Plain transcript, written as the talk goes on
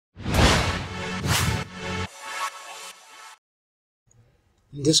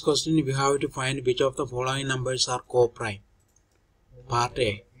In this question, we have to find which of the following numbers are co-prime. Part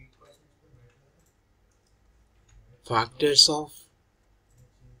A. Factors of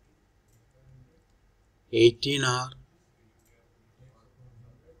 18 are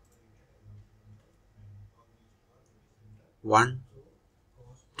 1,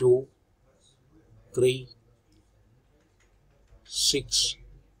 2, 3, 6,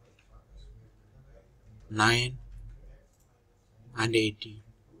 9 and 18.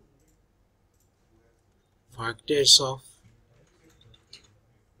 Factors of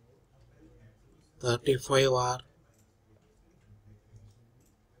 35 are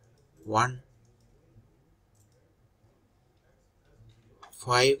 1,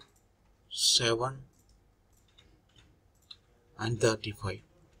 5, 7 and 35.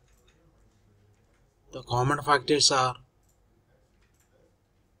 The common factors are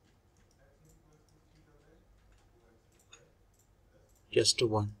just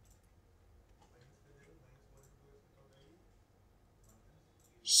 1.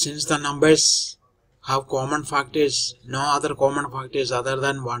 Since the numbers have common factors, no other common factors other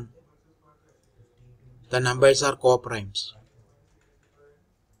than 1, the numbers are co-primes.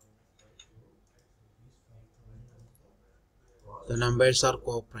 The numbers are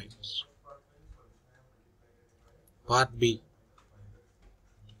co-primes. Part B.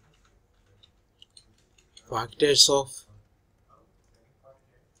 Factors of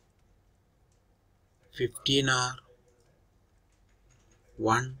 15 are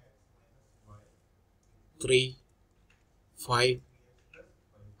 1, 3, 5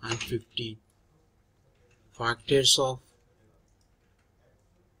 and 15. Factors of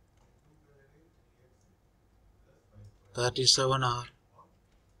 37 are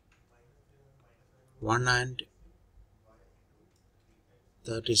 1 and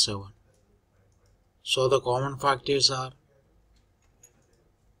 37. So the common factors are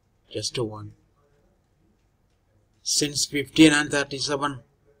just 1. Since 15 and 37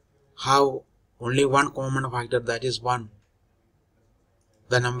 have only one common factor, that is 1,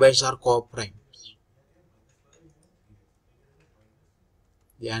 the numbers are co-primes.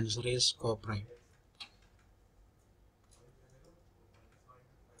 The answer is co-prime.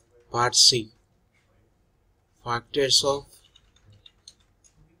 Part C. Factors of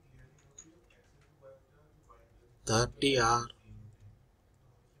 30 are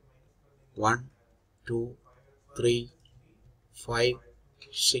 1, 2, 3, 5,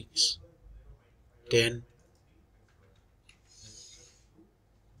 6, 10,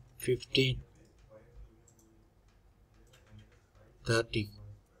 15, 30.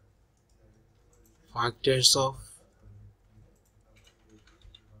 Factors of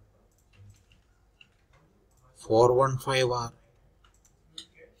 415 are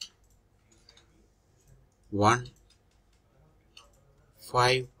 1,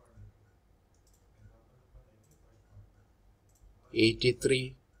 5,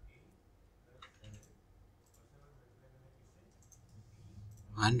 83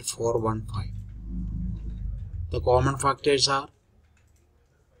 and 415. The common factors are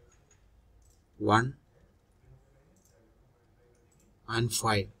 1 and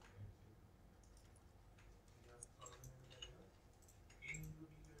 5.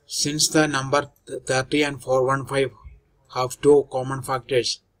 Since the number 30 and 415 have two common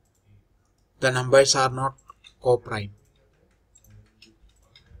factors, the numbers are not co-prime.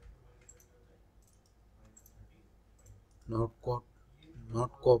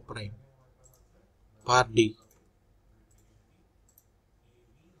 Not co-prime. Part D.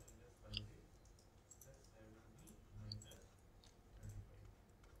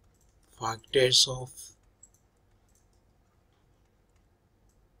 Factors of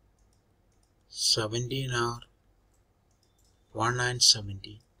 17 are 1 and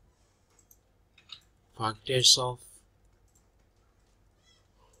 17. Factors of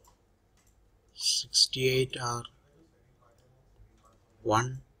 68 are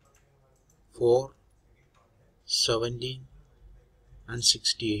 1, 4, 17 and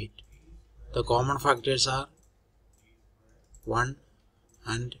 68. The common factors are 1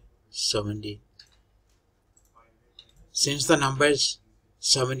 and 17. Since the numbers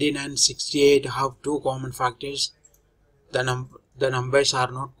 17 and 68 have two common factors, the numbers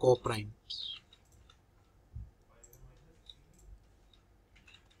are not co-primes.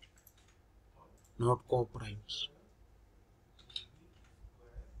 Not co-primes.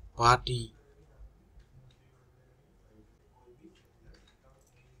 Part E.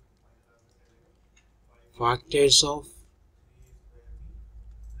 Factors of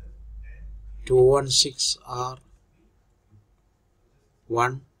 216 are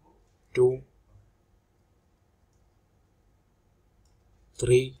 1, 2,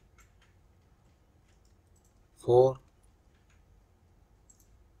 3, 4,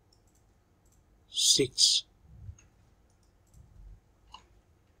 6,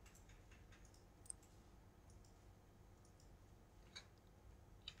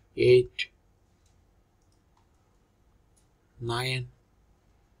 8, 9,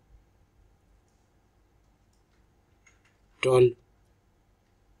 12,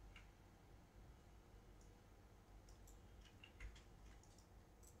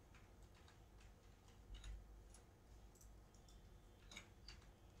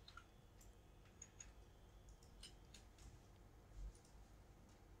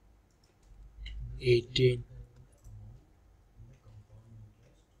 18,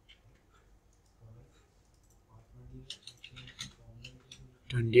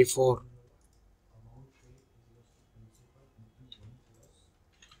 24,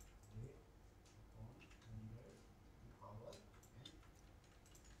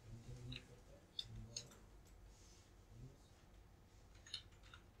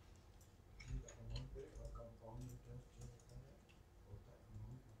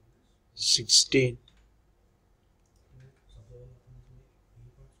 16,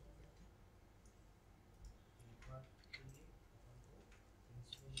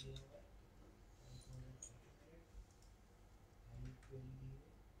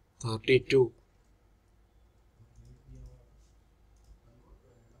 32,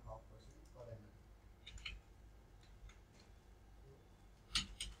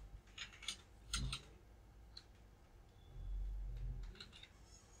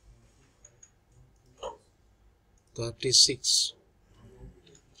 36,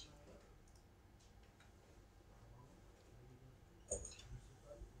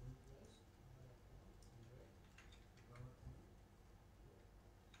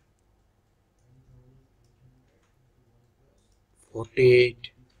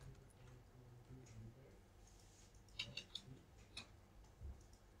 48,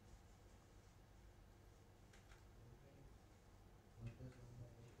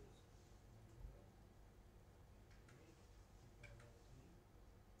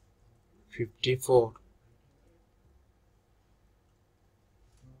 54,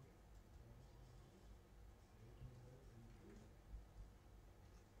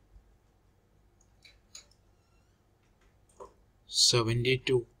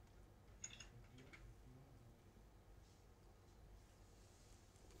 72,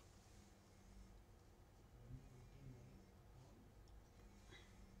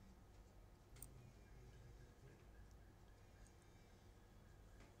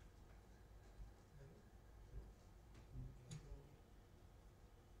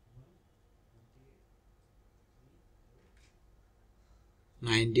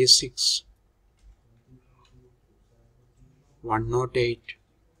 96, 108,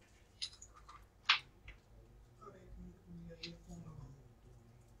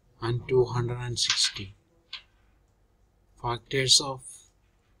 and 260. Factors of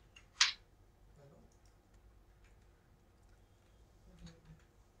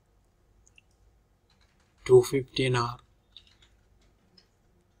 215 are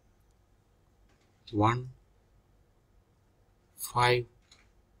 1, 5,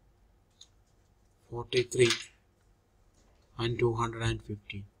 43, and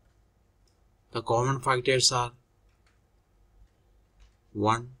 215. The common factors are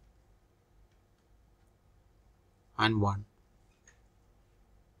 1 and 1.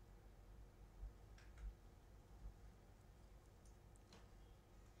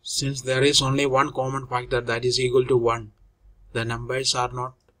 Since there is only one common factor that is equal to 1, the numbers are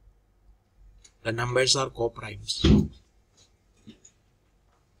co-primes.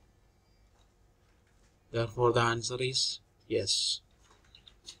 Therefore, the answer is yes.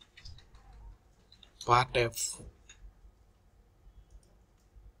 Part F.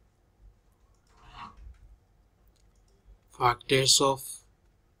 Factors of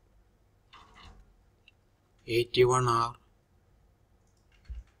 81 are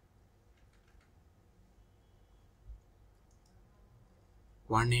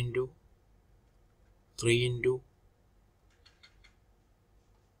 1 into 3 into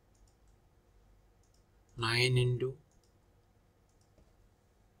 9 into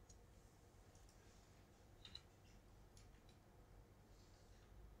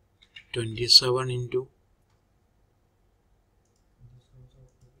 27 into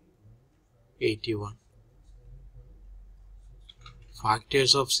 81.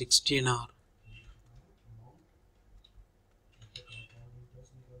 Factors of 16 are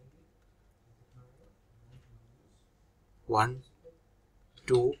 1,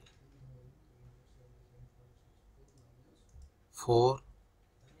 2, 4,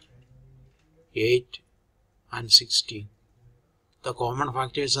 8 and 16. The common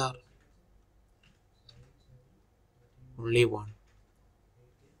factors are only 1.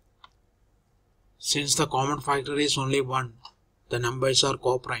 Since the common factor is only 1, the numbers are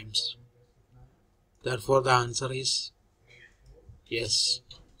coprimes. Therefore, the answer is yes.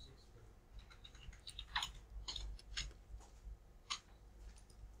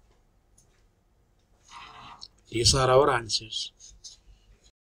 These are our answers.